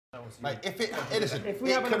Mate, if it listen, if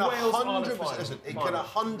we it have can a Wales 100%. Listen, it can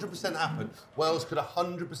 100% happen. Wales could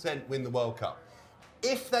 100% win the World Cup.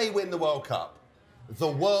 If they win the World Cup, the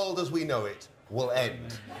world as we know it will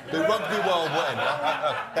end. The rugby world will end.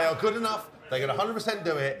 They are good enough. They're going to 100%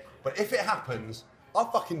 do it. But if it happens, I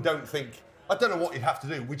fucking don't think. I don't know what you'd have to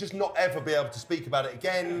do. We'd just not ever be able to speak about it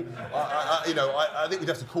again. I think we'd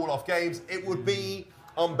have to call off games. It would be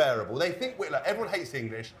unbearable. They think everyone hates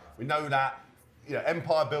English. We know that. You know,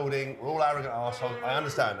 empire building. We're all arrogant arseholes. I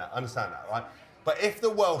understand that, right? But if the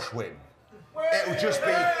Welsh win, it'll just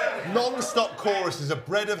be non-stop choruses of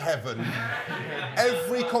bread of heaven.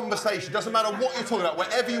 Every conversation, doesn't matter what you're talking about,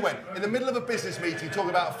 wherever you went, in the middle of a business meeting, talking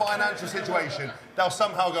about a financial situation, they'll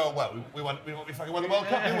somehow go, well, we fucking won the World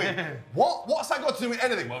Cup, didn't we? What? What's that got to do with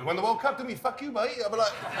anything? Well, we won the World Cup, didn't we? Fuck you, mate. I'll be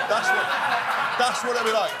like, that's what it'll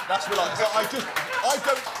be like. That's what it'll be like. So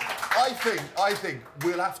I think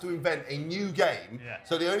we'll have to invent a new game. Yeah.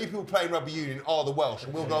 So the only people playing rugby union are the Welsh,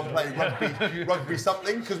 and we'll go and play rugby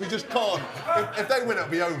something because we just can't. If they win, it'll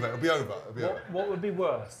be over. It'll be over. What would be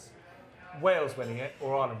worse, Wales winning it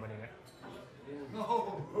or Ireland winning it?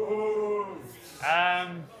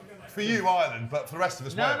 For you, Ireland, but for the rest of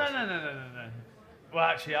us, Wales. No. Well,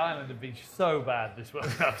 actually, Ireland have been so bad this World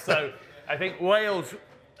Cup. So I think Wales.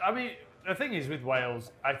 I mean, the thing is with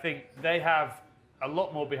Wales, I think they have a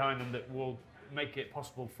lot more behind them that will make it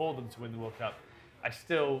possible for them to win the World Cup.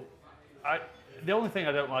 The only thing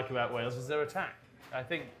I don't like about Wales is their attack. I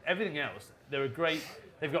think everything else, they've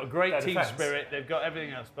got a great team spirit, they've got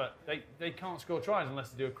everything else, but they can't score tries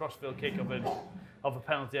unless they do a cross-field kick of a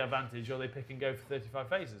penalty advantage or they pick and go for 35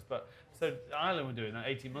 paces. But so Ireland were doing that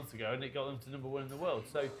 18 months ago and it got them to number one in the world.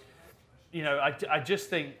 So, you know, I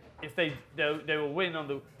just think if they will win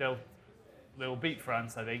they will beat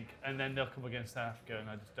France, I think, and then they'll come against South Africa, and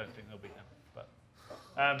I just don't think they'll beat them. But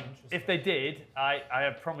if they did, I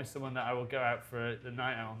have promised someone that I will go out for the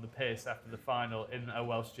night out on the piss after the final in a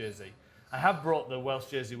Welsh jersey. I have brought the Welsh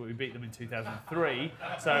jersey where we beat them in 2003,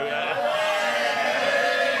 so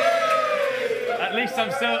at least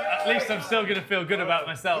I'm still going to feel good about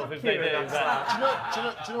myself if they do. Do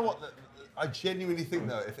you know what? I genuinely think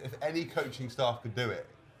though, if any coaching staff could do it,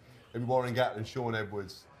 maybe Warren Gatlin, Sean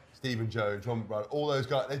Edwards, Stephen Jones, John McBride, all those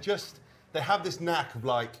guys, they have this knack of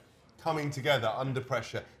like coming together under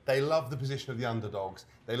pressure. They love the position of the underdogs.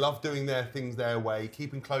 They love doing their things their way,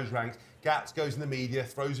 keeping close ranks. Gats goes in the media,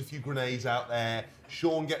 throws a few grenades out there.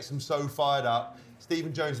 Sean gets them so fired up.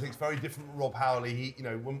 Stephen Jones, I think, is very different from Rob Howley.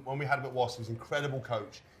 When we had him at Wasps, he was an incredible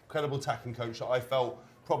coach, incredible attacking coach that I felt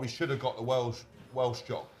probably should have got the Welsh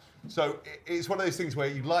job. So it's one of those things where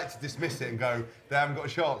you'd like to dismiss it and go, they haven't got a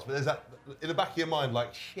chance, but there's that in the back of your mind,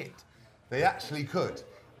 like, shit, they actually could.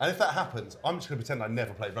 And if that happens, I'm just going to pretend I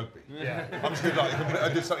never played rugby. Yeah. I'm just going to I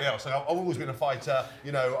did something else. Like, I've always been a fighter.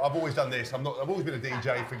 You know, I've always done this. I've always been a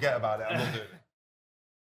DJ. Forget about it. I'm not doing it.